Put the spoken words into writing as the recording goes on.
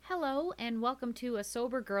and welcome to a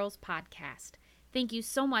Sober Girls podcast. Thank you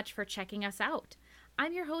so much for checking us out.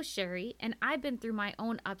 I'm your host, Sherry, and I've been through my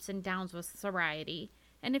own ups and downs with sobriety.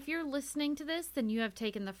 And if you're listening to this, then you have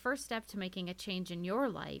taken the first step to making a change in your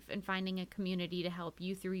life and finding a community to help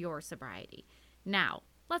you through your sobriety. Now,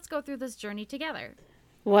 let's go through this journey together.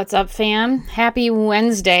 What's up, fam? Happy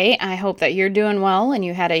Wednesday. I hope that you're doing well and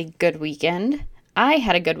you had a good weekend. I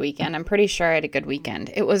had a good weekend. I'm pretty sure I had a good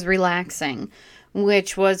weekend. It was relaxing,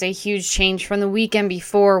 which was a huge change from the weekend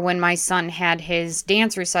before when my son had his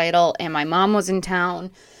dance recital and my mom was in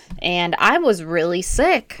town and I was really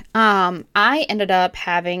sick. I ended up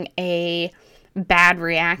having a bad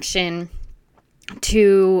reaction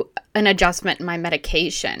to an adjustment in my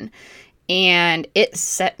medication, and it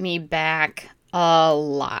set me back a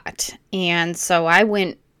lot. And so I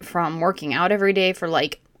went from working out every day for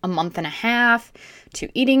like a month and a half to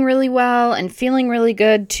eating really well and feeling really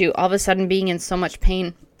good to all of a sudden being in so much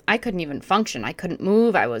pain I couldn't even function. I couldn't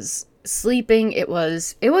move. I was sleeping. It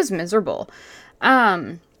was miserable.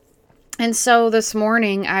 And so this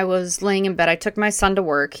morning I was laying in bed. I took my son to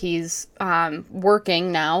work. He's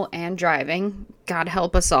working now and driving. God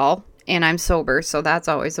help us all. And I'm sober, so that's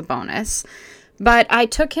always a bonus. But I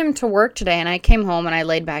took him to work today, and I came home and I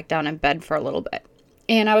laid back down in bed for a little bit.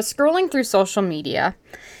 And I was scrolling through social media,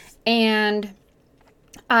 and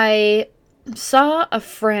I saw a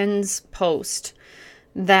friend's post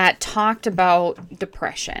that talked about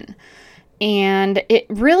depression. And it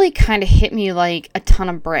really kind of hit me like a ton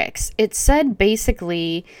of bricks. It said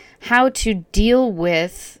basically how to deal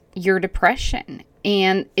with your depression.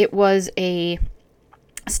 And it was a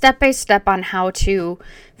step-by-step on how to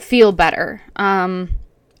feel better.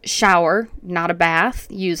 Shower, not a bath.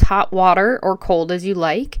 Use hot water or cold as you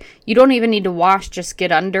like. You don't even need to wash, just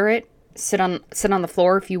get under it. Sit on the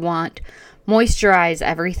floor if you want. Moisturize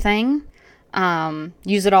everything.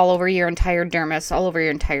 Use it all over your entire dermis, all over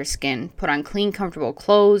your entire skin. Put on clean, comfortable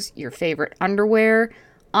clothes, your favorite underwear.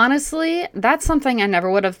 Honestly, that's something I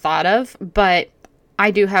never would have thought of, but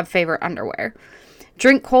I do have favorite underwear.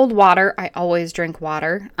 Drink cold water. I always drink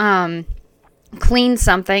water. Clean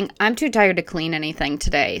something. I'm too tired to clean anything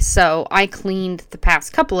today, so I cleaned the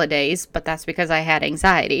past couple of days, but that's because I had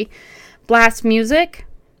anxiety. Blast music.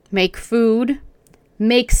 Make food.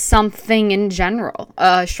 Make something in general.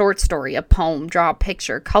 A short story, a poem, draw a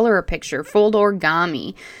picture, color a picture, fold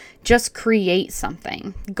origami. Just create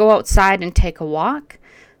something. Go outside and take a walk.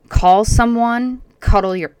 Call someone.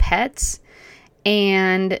 Cuddle your pets.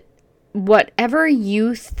 And whatever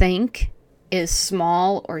you think is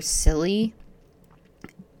small or silly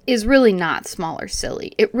is really not small or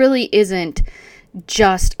silly. It really isn't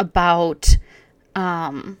just about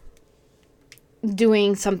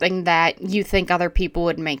doing something that you think other people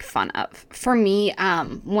would make fun of. For me,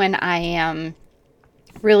 when I am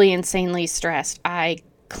really insanely stressed, I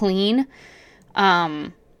clean.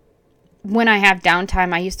 When I have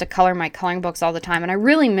downtime, I used to color my coloring books all the time, and I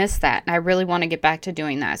really miss that, and I really want to get back to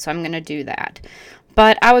doing that, so I'm going to do that.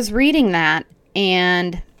 But I was reading that,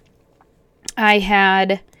 and I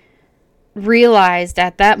had realized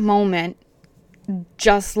at that moment,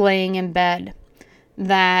 just laying in bed,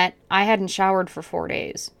 that I hadn't showered for 4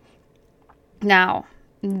 days. Now,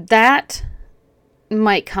 that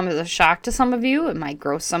might come as a shock to some of you. It might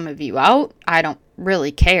gross some of you out. I don't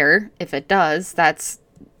really care if it does. That's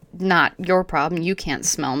not your problem. You can't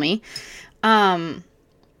smell me.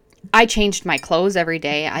 I changed my clothes every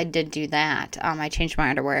day. I did do that. I changed my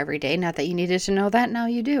underwear every day. Not that you needed to know that. Now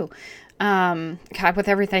you do. With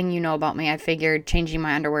everything you know about me, I figured changing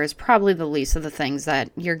my underwear is probably the least of the things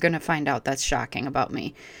that you're going to find out that's shocking about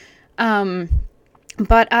me.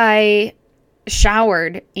 But I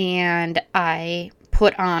showered and I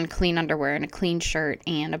put on clean underwear and a clean shirt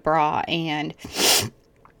and a bra, and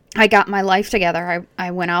I got my life together.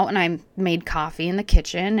 I went out and I made coffee in the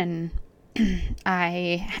kitchen, and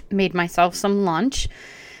I made myself some lunch.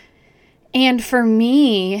 And for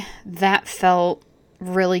me, that felt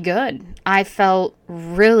really good. I felt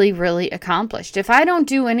really, really accomplished. If I don't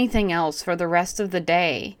do anything else for the rest of the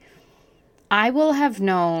day, I will have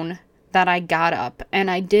known that I got up and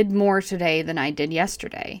I did more today than I did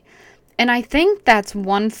yesterday. And I think that's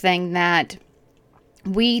one thing that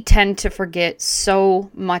we tend to forget so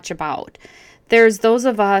much about. There's those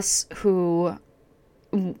of us who,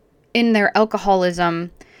 in their alcoholism,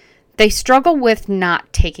 they struggle with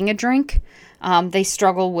not taking a drink. They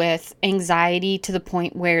struggle with anxiety to the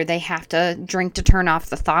point where they have to drink to turn off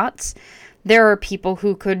the thoughts. There are people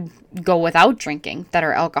who could go without drinking that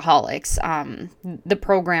are alcoholics. The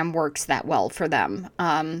program works that well for them.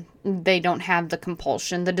 They don't have the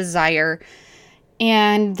compulsion, the desire.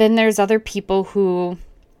 And then there's other people who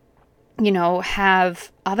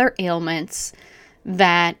have other ailments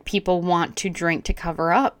that people want to drink to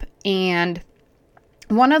cover up. And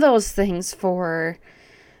one of those things for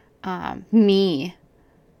me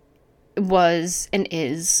was and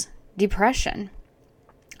is depression.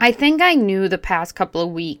 I think I knew the past couple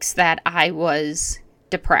of weeks that I was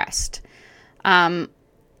depressed.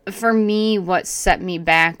 For me, what set me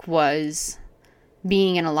back was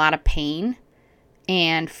being in a lot of pain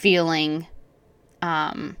and feeling,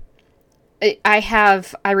 I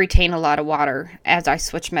retain a lot of water as I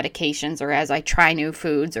switch medications or as I try new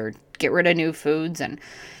foods or get rid of new foods. And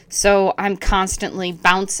so I'm constantly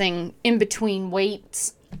bouncing in between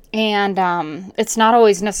weights, and it's not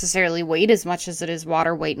always necessarily weight as much as it is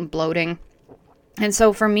water weight and bloating. And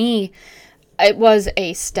so for me, it was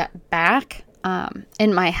a step back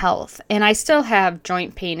in my health, and I still have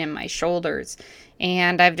joint pain in my shoulders.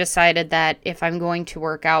 And I've decided that if I'm going to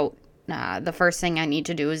work out, the first thing I need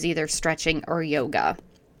to do is either stretching or yoga,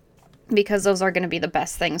 because those are going to be the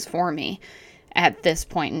best things for me at this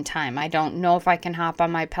point in time. I don't know if I can hop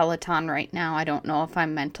on my Peloton right now. I don't know if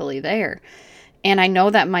I'm mentally there. And I know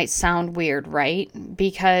that might sound weird, right?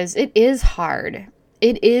 Because it is hard.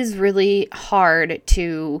 It is really hard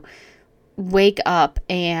to wake up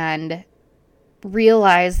and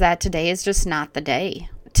realize that today is just not the day.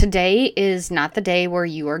 Today is not the day where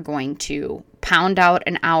you are going to pound out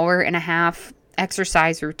an hour and a half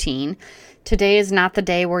exercise routine. Today is not the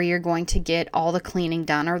day where you're going to get all the cleaning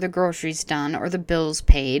done or the groceries done or the bills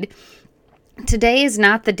paid. Today is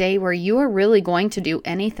not the day where you are really going to do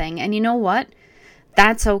anything. And you know what?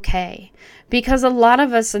 That's okay. Because a lot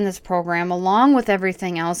of us in this program, along with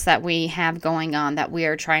everything else that we have going on that we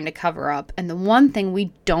are trying to cover up, and the one thing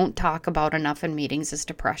we don't talk about enough in meetings is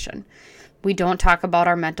depression. We don't talk about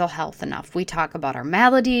our mental health enough. We talk about our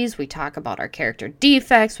maladies. We talk about our character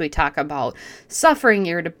defects. We talk about suffering,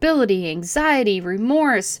 irritability, anxiety,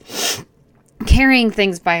 remorse, carrying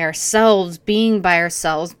things by ourselves, being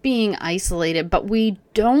isolated. But we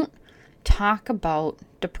don't talk about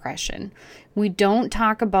depression. We don't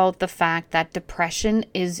talk about the fact that depression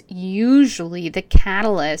is usually the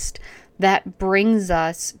catalyst that brings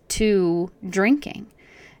us to drinking.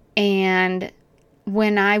 And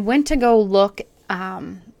when I went to go look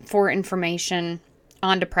for information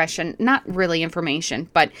on depression, not really information,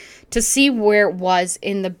 but to see where it was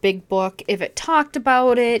in the big book, if it talked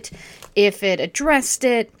about it, if it addressed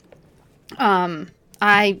it,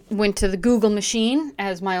 I went to the Google machine,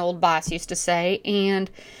 as my old boss used to say, and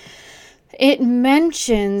it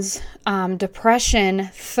mentions depression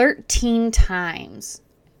 13 times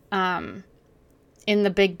in the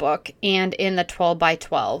big book and in the 12 by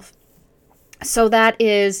 12. So that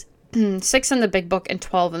is 6 in the big book and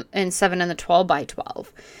 12 and 7 in the 12 by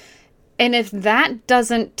 12. And if that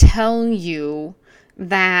doesn't tell you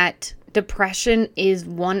that depression is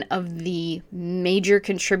one of the major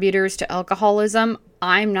contributors to alcoholism,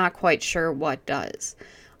 I'm not quite sure what does.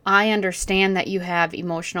 I understand that you have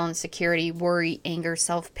emotional insecurity, worry, anger,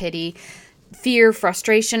 self-pity, fear,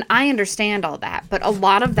 frustration. I understand all that, but a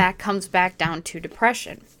lot of that comes back down to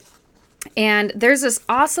depression. And there's this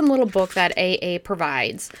awesome little book that AA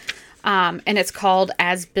provides, and it's called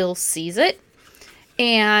As Bill Sees It.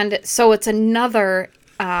 And so it's another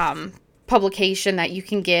publication that you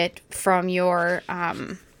can get from your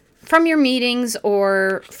meetings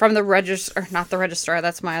or from the registrar, not the registrar,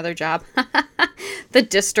 that's my other job, the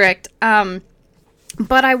district.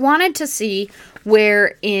 But I wanted to see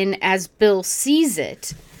where in As Bill Sees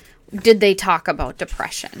It, did they talk about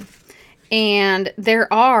depression? And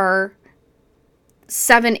there are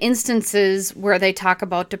 7 instances where they talk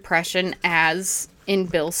about depression as in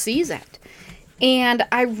Bill Sees It. And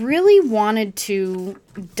I really wanted to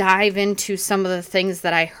dive into some of the things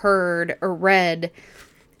that I heard or read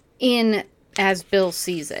in As Bill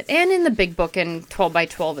Sees It, and in the big book in 12 by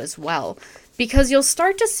 12 as well, because you'll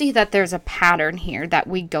start to see that there's a pattern here that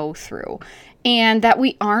we go through and that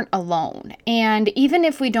we aren't alone. And even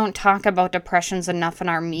if we don't talk about depressions enough in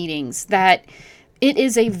our meetings, that it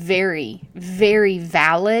is a very, very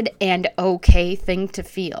valid and okay thing to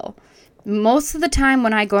feel. Most of the time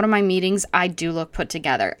when I go to my meetings, I do look put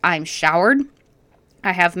together. I'm showered.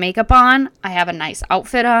 I have makeup on. I have a nice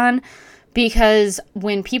outfit on. Because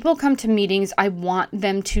when people come to meetings, I want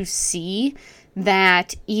them to see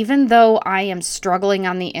that even though I am struggling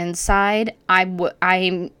on the inside, I'm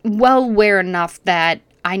well aware enough that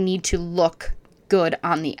I need to look good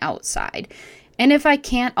on the outside. And if I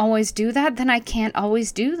can't always do that, then I can't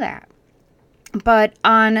always do that. But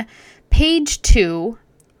on page 2,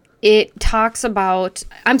 it talks about,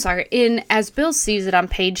 in As Bill Sees It on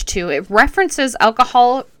page 2, it references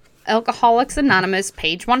alcohol Alcoholics Anonymous,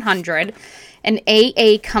 page 100, and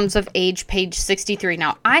AA Comes of Age, page 63.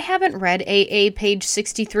 Now, I haven't read AA page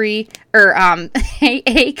 63, or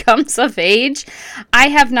AA Comes of Age. I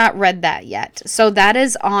have not read that yet. So that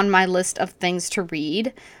is on my list of things to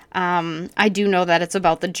read. I do know that it's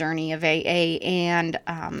about the journey of AA and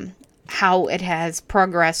how it has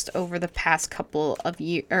progressed over the past couple of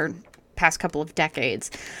years, or past couple of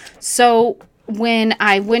decades. So when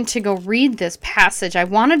I went to go read this passage, I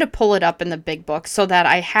wanted to pull it up in the big book so that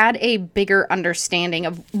I had a bigger understanding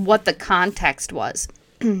of what the context was.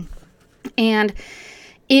 And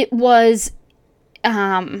it was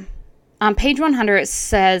on page 100, it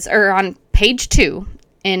says, or on page 2,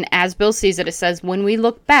 and as Bill sees it, it says, when we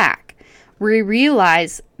look back, we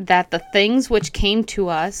realize that the things which came to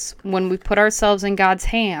us when we put ourselves in God's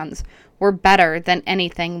hands were better than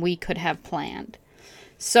anything we could have planned.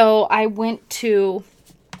 So I went to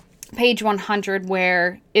page 100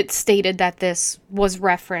 where it stated that this was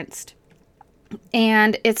referenced.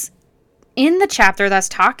 And it's in the chapter that's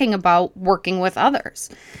talking about working with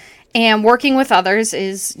others. And working with others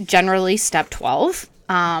is generally step 12,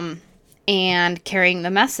 and carrying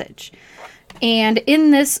the message. And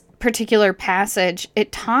in this particular passage,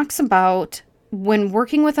 it talks about when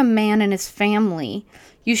working with a man and his family,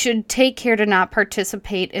 you should take care to not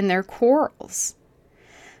participate in their quarrels.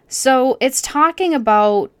 So it's talking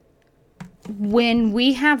about when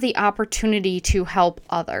we have the opportunity to help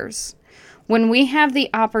others, when we have the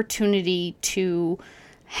opportunity to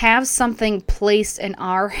have something placed in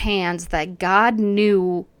our hands that God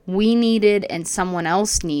knew we needed and someone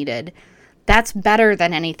else needed, that's better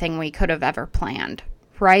than anything we could have ever planned,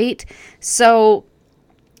 right? So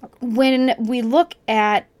when we look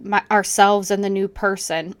at ourselves and the new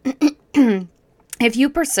person, if you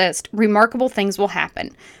persist, remarkable things will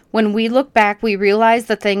happen. When we look back, we realize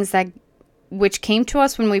the things that which came to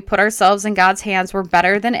us when we put ourselves in God's hands were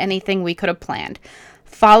better than anything we could have planned.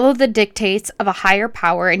 Follow the dictates of a higher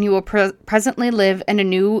power, and you will presently live in a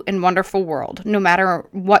new and wonderful world, no matter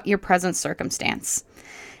what your present circumstance.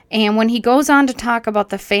 And when he goes on to talk about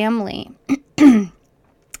the family,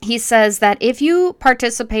 he says that if you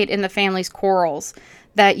participate in the family's quarrels,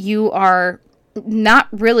 that you are not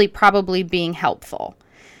really probably being helpful.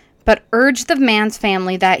 But urge the man's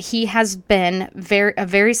family that he has been a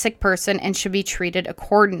very sick person and should be treated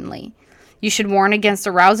accordingly. You should warn against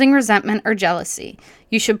arousing resentment or jealousy.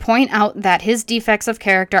 You should point out that his defects of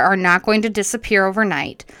character are not going to disappear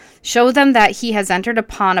overnight. Show them that he has entered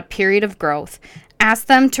upon a period of growth. Ask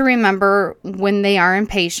them to remember when they are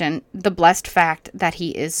impatient the blessed fact that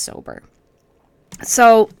he is sober.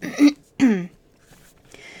 So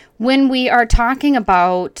when we are talking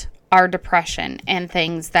about our depression and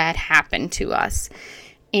things that happen to us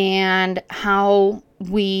and how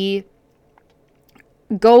we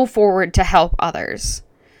go forward to help others,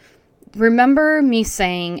 remember me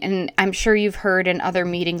saying, and I'm sure you've heard in other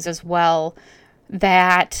meetings as well,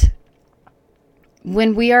 that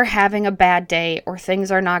when we are having a bad day or things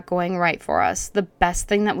are not going right for us, the best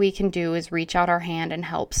thing that we can do is reach out our hand and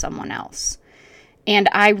help someone else. And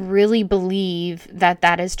I really believe that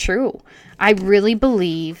that is true. I really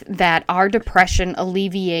believe that our depression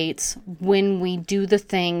alleviates when we do the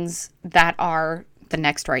things that are the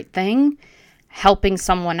next right thing, helping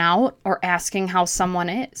someone out, or asking how someone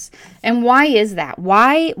is. And why is that?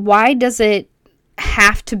 Why does it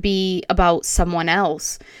have to be about someone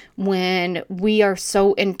else when we are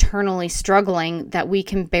so internally struggling that we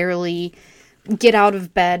can barely get out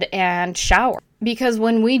of bed and shower? Because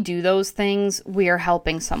when we do those things, we are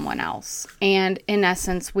helping someone else. And in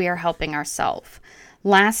essence, we are helping ourselves.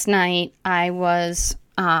 Last night, I was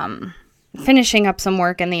finishing up some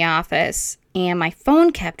work in the office, and my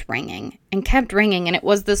phone kept ringing. And it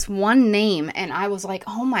was this one name. And I was like,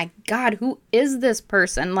 oh my God, who is this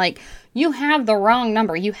person? Like, you have the wrong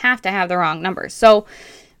number. You have to have the wrong number. So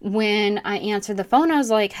when I answered the phone, I was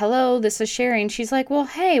like, hello, this is Sherry. And she's like, well,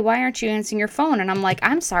 hey, why aren't you answering your phone? And I'm like,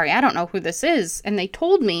 I'm sorry, I don't know who this is. And they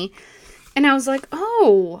told me, and I was like,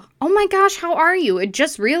 oh my gosh, how are you? I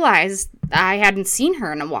just realized I hadn't seen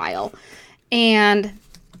her in a while. And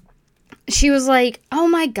she was like, oh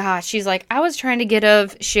my gosh. She's like, I was trying to get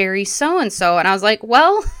of Sherry so-and-so. And I was like,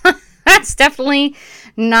 well, that's definitely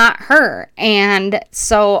not her. And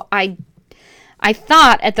so I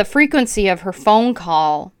thought at the frequency of her phone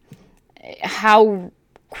call, how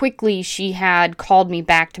quickly she had called me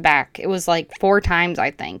back to back. It was like 4 times,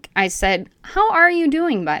 I think. I said, how are you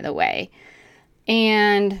doing, by the way?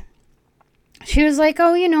 And she was like,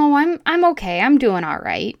 oh, I'm okay. I'm doing all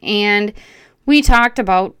right. And we talked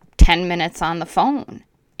about 10 minutes on the phone.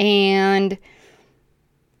 And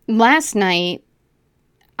last night,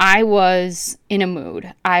 I was in a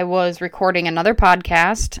mood. I was recording another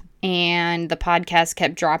podcast, and the podcast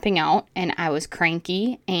kept dropping out, and I was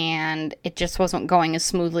cranky, and it just wasn't going as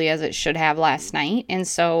smoothly as it should have last night. And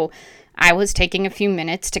so I was taking a few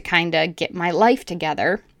minutes to kind of get my life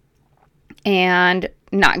together and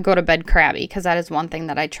not go to bed crabby, because that is one thing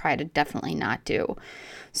that I try to definitely not do.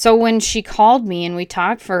 So when she called me and we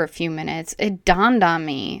talked for a few minutes, it dawned on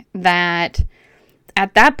me that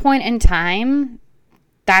at that point in time,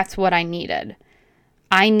 that's what I needed.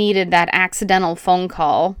 I needed that accidental phone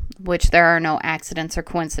call, which there are no accidents or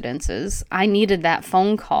coincidences. I needed that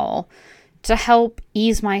phone call to help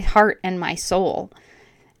ease my heart and my soul.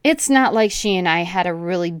 It's not like she and I had a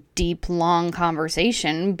really deep, long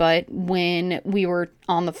conversation, but when we were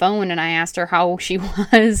on the phone and I asked her how she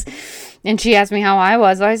was, and she asked me how I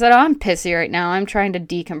was, I said, "Oh, I'm pissy right now. I'm trying to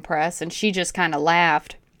decompress." And she just kind of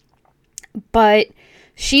laughed. But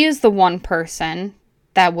she is the one person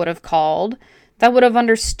that would have called, that would have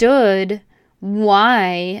understood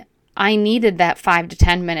why I needed that 5 to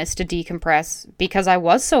 10 minutes to decompress, because I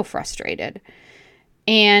was so frustrated.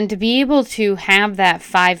 And to be able to have that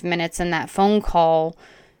 5 minutes in that phone call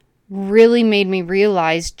really made me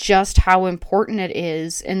realize just how important it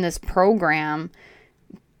is in this program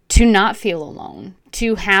to not feel alone,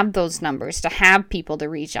 to have those numbers, to have people to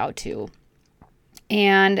reach out to.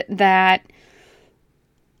 And that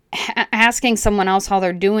asking someone else how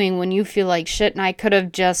they're doing when you feel like shit, and I could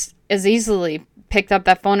have just as easily picked up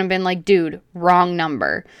that phone and been like, "Dude, wrong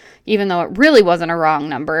number." Even though it really wasn't a wrong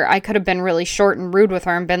number, I could have been really short and rude with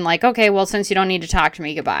her and been like, "Okay, well, since you don't need to talk to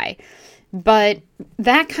me, goodbye." But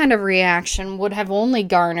that kind of reaction would have only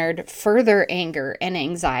garnered further anger and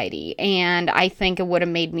anxiety. And I think it would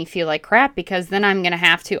have made me feel like crap, because then I'm going to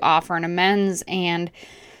have to offer an amends. And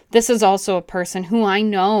this is also a person who I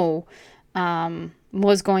know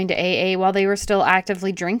was going to AA while they were still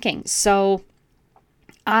actively drinking. So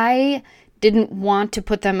I didn't want to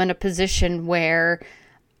put them in a position where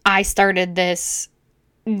I started this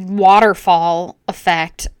waterfall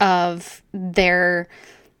effect of their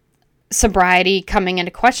sobriety coming into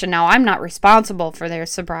question. Now, I'm not responsible for their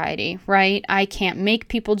sobriety, right? I can't make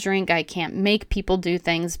people drink. I can't make people do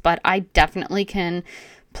things, but I definitely can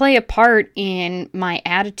play a part in my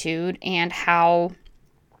attitude and how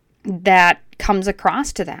that comes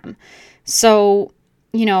across to them. So,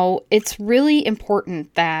 it's really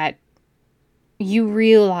important that you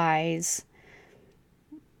realize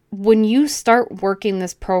when you start working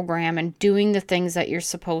this program and doing the things that you're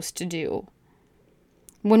supposed to do,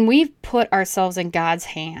 when we put ourselves in God's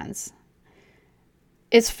hands,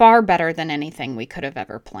 it's far better than anything we could have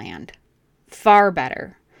ever planned. Far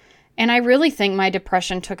better. And I really think my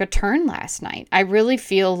depression took a turn last night. I really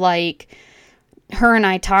feel like her and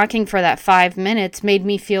I talking for that 5 minutes made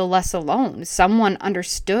me feel less alone. Someone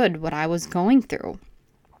understood what I was going through.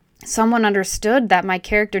 Someone understood that my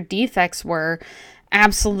character defects were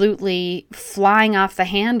absolutely flying off the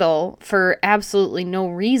handle for absolutely no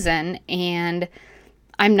reason, and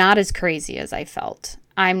I'm not as crazy as I felt.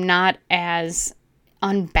 I'm not as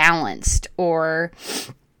unbalanced or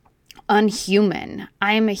unhuman.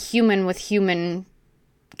 I am a human with human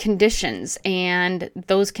conditions, and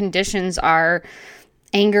those conditions are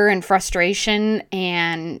anger and frustration,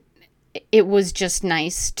 and it was just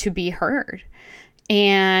nice to be heard.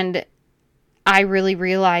 And I really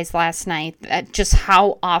realized last night that just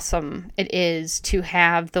how awesome it is to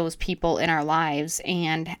have those people in our lives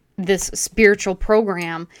and this spiritual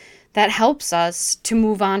program that helps us to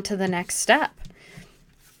move on to the next step.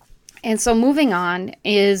 And so moving on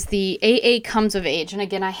is the AA Comes of Age. And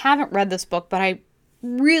again, I haven't read this book, but I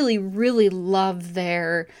really, really love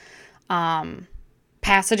their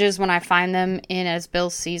passages when I find them in As Bill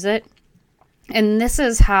Sees It. And this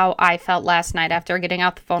is how I felt last night after getting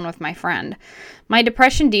off the phone with my friend. My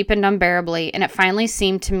depression deepened unbearably, and it finally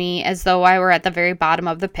seemed to me as though I were at the very bottom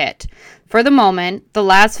of the pit. For the moment, the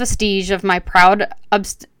last vestige of my proud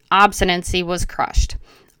obstinacy was crushed.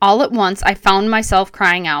 All at once, I found myself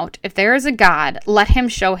crying out, "If there is a God, let him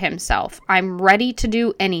show himself. I'm ready to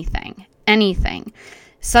do anything, anything."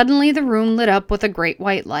 Suddenly, the room lit up with a great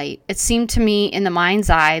white light. It seemed to me in the mind's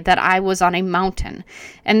eye that I was on a mountain,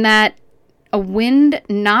 and that a wind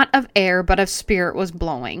not of air but of spirit was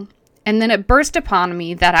blowing. And then it burst upon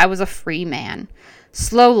me that I was a free man.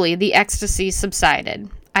 Slowly, the ecstasy subsided.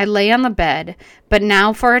 I lay on the bed, but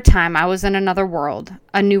now for a time I was in another world,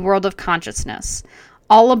 a new world of consciousness.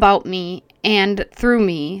 All about me and through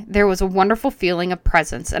me, there was a wonderful feeling of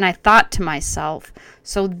presence, and I thought to myself,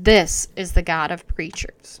 so this is the God of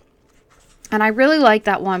preachers. And I really like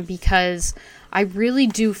that one because I really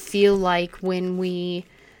do feel like when we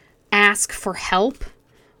ask for help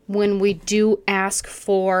when we do ask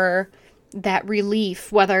for that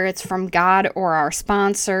relief, whether it's from God or our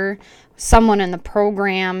sponsor, someone in the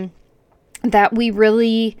program, that we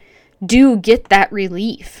really do get that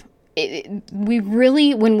relief. When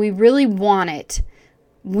we really want it,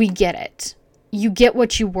 we get it. You get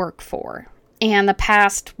what you work for. And the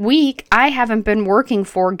past week, I haven't been working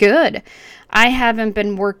for good. I haven't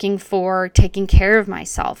been working for taking care of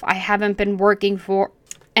myself. I haven't been working for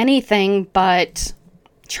anything but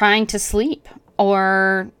trying to sleep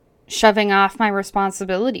or shoving off my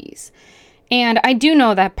responsibilities. And I do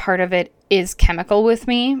know that part of it is chemical with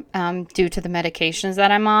me due to the medications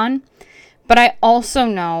that I'm on. But I also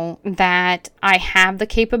know that I have the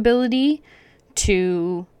capability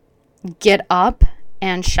to get up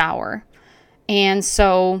and shower. And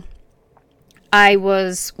so I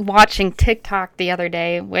was watching TikTok the other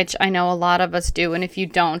day, which I know a lot of us do. And if you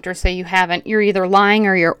don't, or say you haven't, you're either lying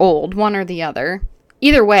or you're old, one or the other.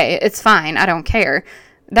 Either way, it's fine. I don't care.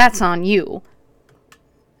 That's on you.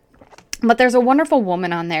 But there's a wonderful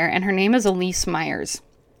woman on there, and her name is Elise Myers.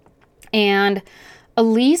 And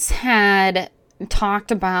Elise had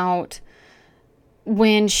talked about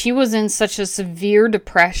when she was in such a severe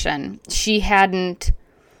depression, she hadn't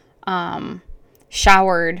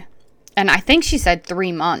showered, and I think she said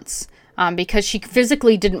 3 months, because she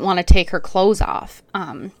physically didn't want to take her clothes off.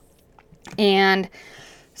 And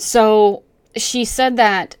so she said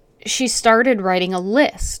that she started writing a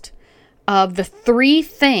list of the 3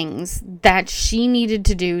 things that she needed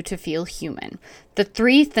to do to feel human. The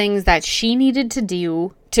 3 things that she needed to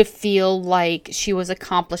do to feel like she was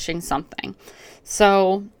accomplishing something.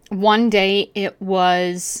 So one day it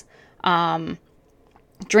was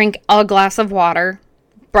drink a glass of water,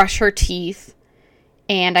 brush her teeth,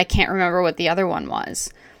 and I can't remember what the other one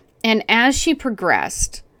was. And as she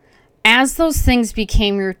progressed, as those things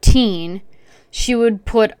became routine, she would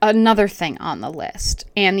put another thing on the list.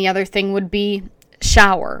 And the other thing would be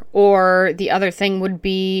shower, or the other thing would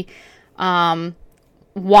be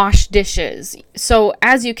wash dishes. So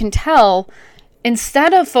as you can tell,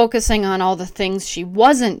 instead of focusing on all the things she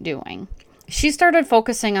wasn't doing, she started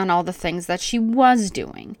focusing on all the things that she was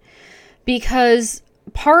doing. Because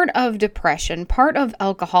part of depression, part of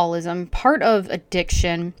alcoholism, part of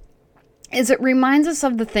addiction is it reminds us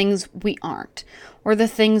of the things we aren't, or the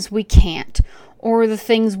things we can't, or the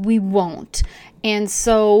things we won't. And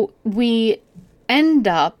so we end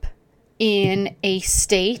up in a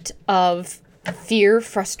state of fear,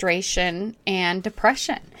 frustration, and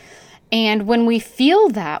depression. And when we feel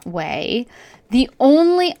that way, the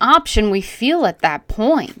only option we feel at that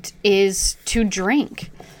point is to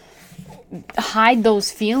drink. Hide those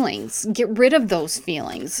feelings, get rid of those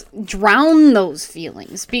feelings, drown those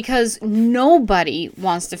feelings, because nobody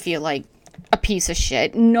wants to feel like a piece of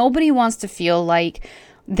shit. Nobody wants to feel like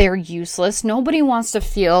they're useless. Nobody wants to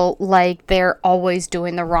feel like they're always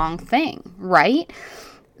doing the wrong thing, right?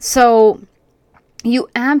 So you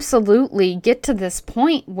absolutely get to this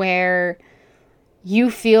point where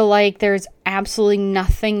you feel like there's absolutely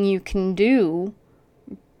nothing you can do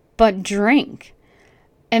but drink.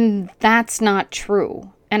 And that's not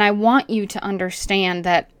true. And I want you to understand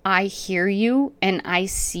that I hear you and I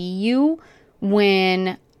see you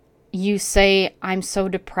when you say, I'm so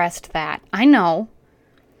depressed that. I know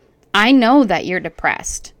that you're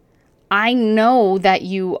depressed. I know that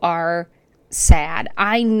you are sad.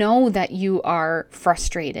 I know that you are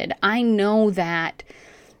frustrated. I know that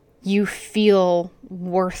you feel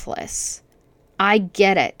worthless. I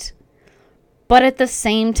get it. But at the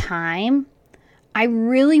same time, I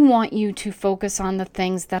really want you to focus on the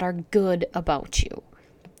things that are good about you.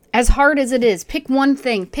 As hard as it is, pick one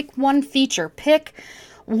thing, pick one feature, pick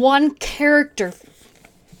one character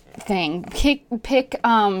thing, pick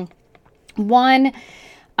one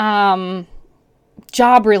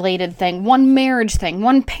job-related thing, one marriage thing,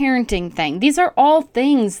 one parenting thing. These are all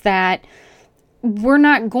things that we're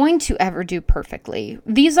not going to ever do perfectly.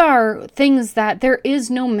 These are things that there is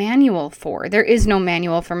no manual for. There is no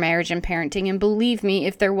manual for marriage and parenting. And believe me,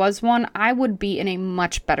 if there was one, I would be in a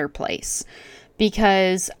much better place,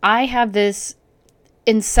 because I have this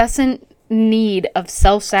incessant need of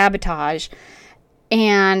self-sabotage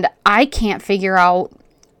and I can't figure out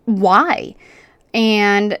why.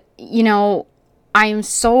 And, you know, I am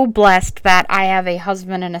so blessed that I have a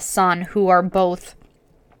husband and a son who are both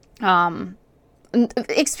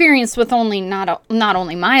experienced with not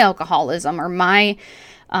only my alcoholism or my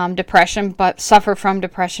depression, but suffer from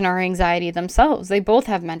depression or anxiety themselves. They both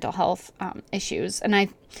have mental health issues.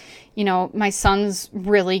 And my son's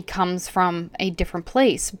really comes from a different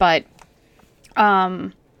place, but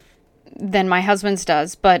than my husband's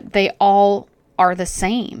does, but they all are the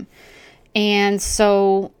same. And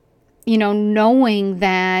so, knowing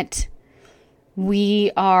that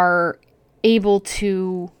we are able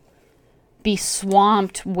to be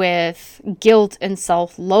swamped with guilt and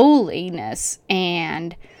self-loathliness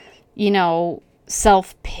and,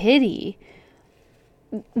 self-pity,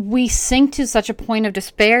 we sink to such a point of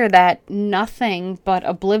despair that nothing but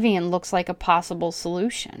oblivion looks like a possible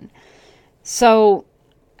solution. So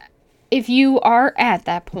if you are at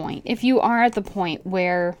that point, if you are at the point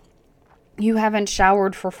where you haven't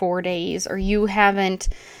showered for 4 days, or you haven't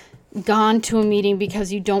gone to a meeting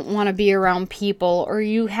because you don't want to be around people, or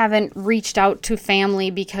you haven't reached out to family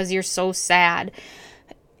because you're so sad,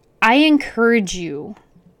 I encourage you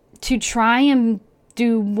to try and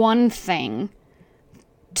do one thing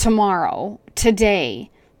tomorrow, today,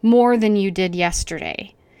 more than you did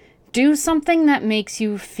yesterday. Do something that makes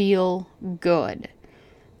you feel good.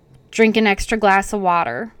 Drink an extra glass of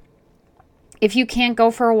water. If you can't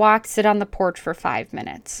go for a walk, sit on the porch for 5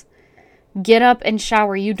 minutes. Get up and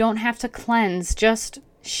shower. You don't have to cleanse, just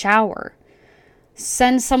shower.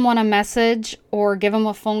 Send someone a message or give them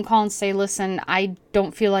a phone call and say, listen, I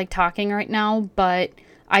don't feel like talking right now, but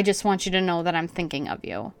I just want you to know that I'm thinking of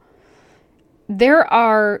you. There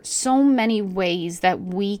are so many ways that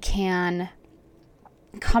we can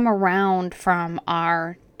come around from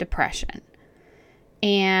our depression.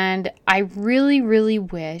 And I really, really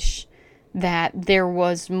wish that there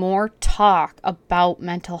was more talk about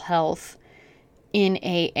mental health in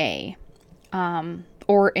AA,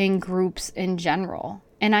 or in groups in general.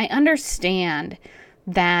 And I understand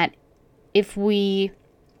that if we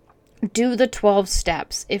do the 12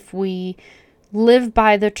 steps, if we live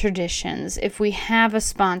by the traditions, if we have a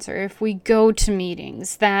sponsor, if we go to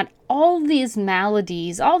meetings, that all these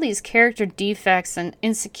maladies, all these character defects and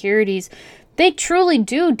insecurities, they truly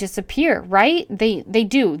do disappear, right? They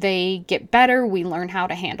do. They get better. We learn how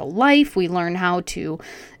to handle life. We learn how to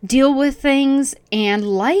deal with things, and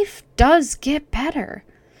life does get better.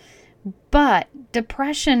 But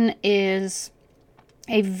depression is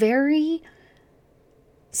a very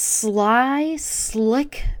sly,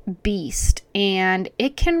 slick beast, and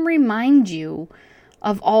it can remind you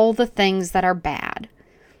of all the things that are bad.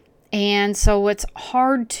 And so it's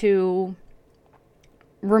hard to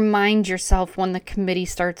remind yourself when the committee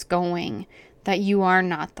starts going that you are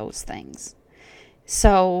not those things.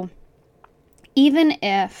 So even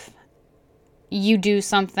if you do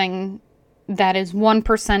something that is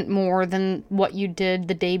 1% more than what you did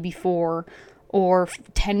the day before, or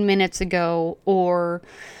 10 minutes ago, or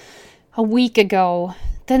a week ago,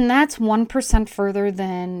 then that's 1% further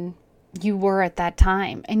than you were at that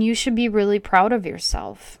time. And you should be really proud of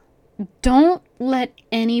yourself. Don't let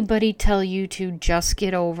anybody tell you to just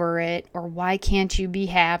get over it, or why can't you be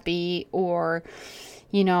happy, or,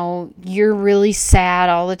 you're really sad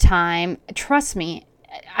all the time. Trust me,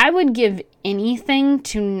 I would give anything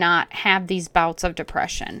to not have these bouts of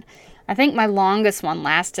depression. I think my longest one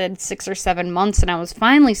lasted 6 or 7 months, and I was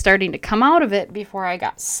finally starting to come out of it before I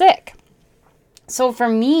got sick. So for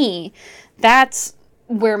me, that's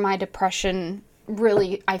where my depression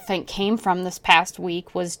really, I think, came from this past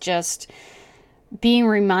week, was just being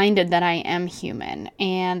reminded that I am human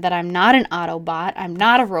and that I'm not an Autobot, I'm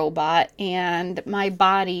not a robot, and my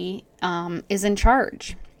body is in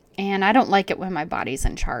charge. And I don't like it when my body's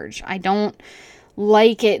in charge. I don't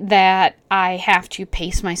like it that I have to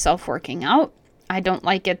pace myself working out. I don't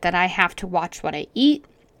like it that I have to watch what I eat.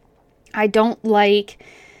 I don't like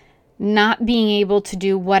not being able to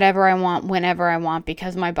do whatever I want whenever I want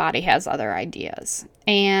because my body has other ideas.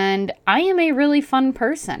 And I am a really fun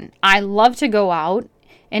person. I love to go out,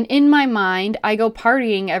 and in my mind, I go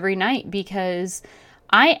partying every night because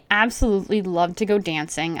I absolutely love to go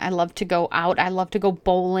dancing. I love to go out. I love to go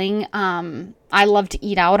bowling. I love to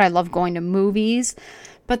eat out. I love going to movies.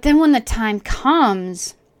 But then when the time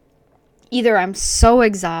comes, either I'm so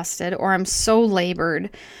exhausted, or I'm so labored,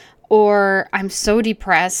 or I'm so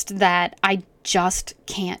depressed that I just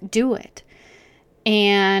can't do it.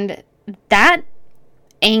 And that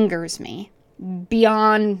angers me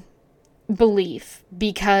beyond belief,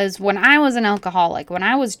 because when I was an alcoholic, when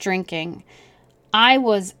I was drinking, I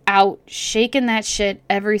was out shaking that shit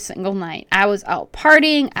every single night. I was out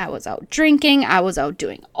partying, I was out drinking, I was out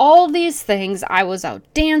doing all these things. I was out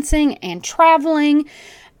dancing and traveling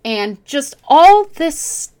and just all this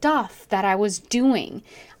stuff that I was doing.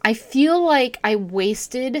 I feel like I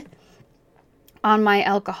wasted on my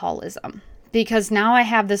alcoholism because now I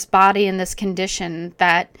have this body and this condition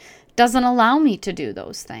that doesn't allow me to do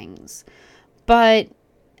those things. But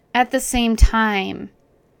at the same time,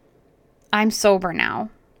 I'm sober now.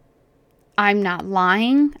 I'm not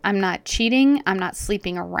lying. I'm not cheating. I'm not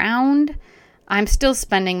sleeping around. I'm still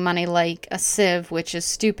spending money like a sieve, which is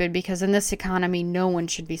stupid because in this economy, no one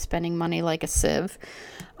should be spending money like a sieve.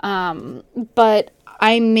 But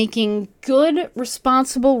I'm making good,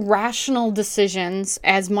 responsible, rational decisions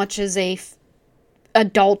as much as a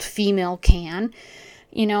adult female can.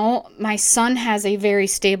 You know, my son has a very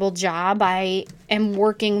stable job. I am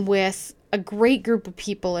working with a great group of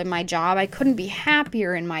people in my job. I couldn't be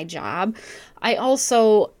happier in my job. I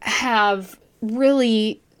also have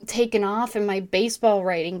really taken off in my baseball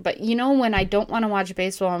writing, but you know, when I don't want to watch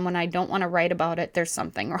baseball and when I don't want to write about it, there's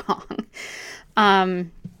something wrong.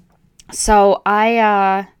 So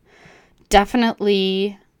I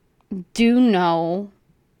definitely do know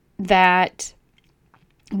that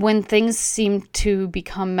when things seem to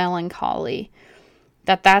become melancholy,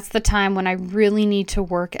 that's the time when I really need to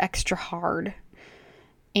work extra hard.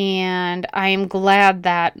 And I am glad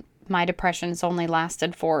that my depression's only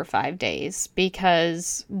lasted 4 or 5 days,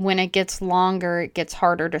 because when it gets longer, it gets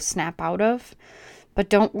harder to snap out of. But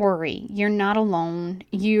don't worry, you're not alone.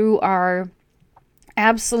 You are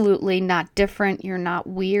absolutely not different. You're not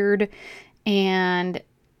weird. And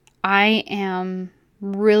I am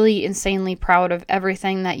really insanely proud of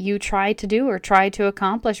everything that you try to do or try to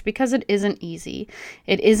accomplish, because it isn't easy.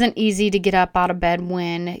 It isn't easy to get up out of bed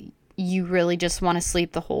when you really just want to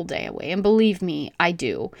sleep the whole day away. And believe me, I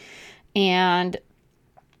do. And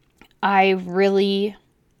I really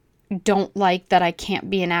don't like that I can't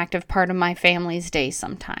be an active part of my family's day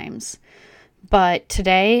sometimes. But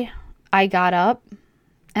today I got up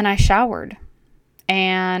and I showered.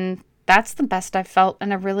 And that's the best I've felt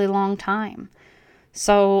in a really long time.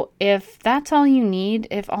 So if that's all you need,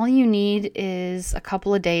 if all you need is a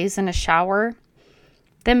couple of days in a shower,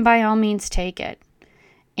 then by all means take it.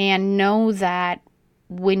 And know that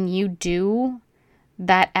when you do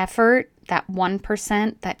that effort, that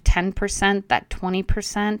 1%, that 10%, that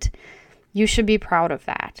 20%, you should be proud of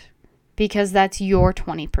that. Because that's your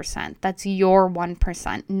 20%. That's your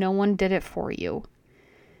 1%. No one did it for you.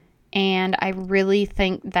 And I really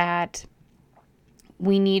think that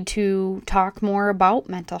we need to talk more about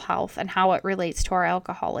mental health and how it relates to our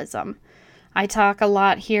alcoholism. I talk a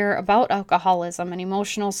lot here about alcoholism and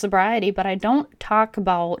emotional sobriety, but I don't talk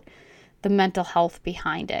about the mental health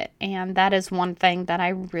behind it. And that is one thing that I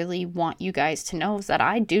really want you guys to know, is that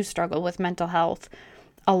I do struggle with mental health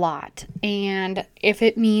a lot. And if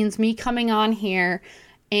it means me coming on here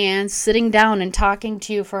and sitting down and talking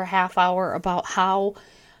to you for a half hour about how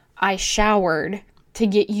I showered to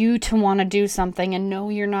get you to want to do something and know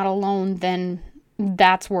you're not alone, then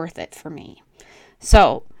that's worth it for me.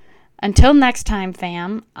 So until next time,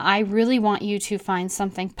 fam, I really want you to find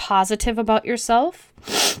something positive about yourself.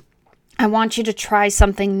 I want you to try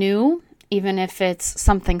something new, even if it's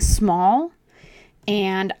something small.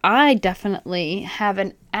 And I definitely have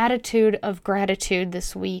an attitude of gratitude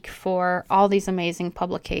this week for all these amazing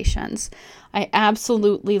publications. I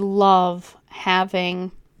absolutely love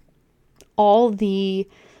having all the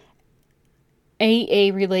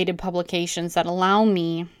AA-related publications that allow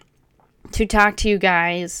me to talk to you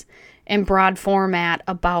guys in broad format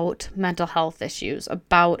about mental health issues,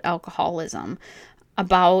 about alcoholism,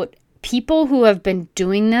 about people who have been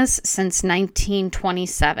doing this since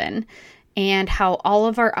 1927, and how all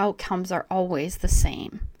of our outcomes are always the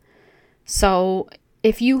same. So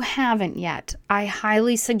if you haven't yet, I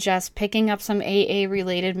highly suggest picking up some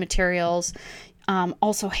AA-related materials.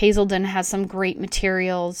 Also, Hazelden has some great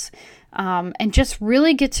materials, and just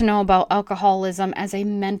really get to know about alcoholism as a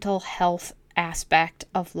mental health aspect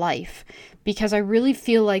of life, because I really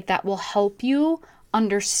feel like that will help you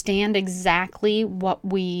understand exactly what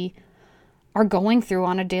we are going through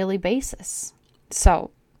on a daily basis.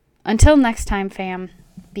 So, until next time, fam,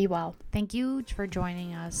 be well. Thank you for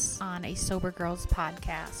joining us on a Sober Girls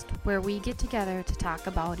podcast, where we get together to talk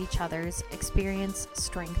about each other's experience,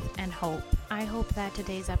 strength, and hope. I hope that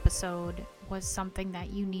today's episode was something that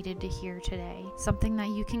you needed to hear today, something that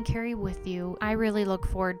you can carry with you. I really look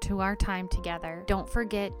forward to our time together. Don't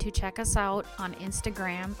forget to check us out on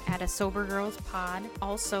Instagram at a Sober Girls Pod.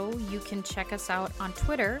 Also, you can check us out on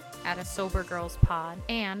Twitter at a Sober Girls Pod,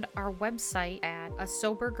 and our website at a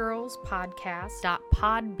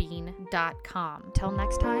sobergirlspodcast.podbean.com. Till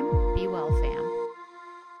next time, be well, fam.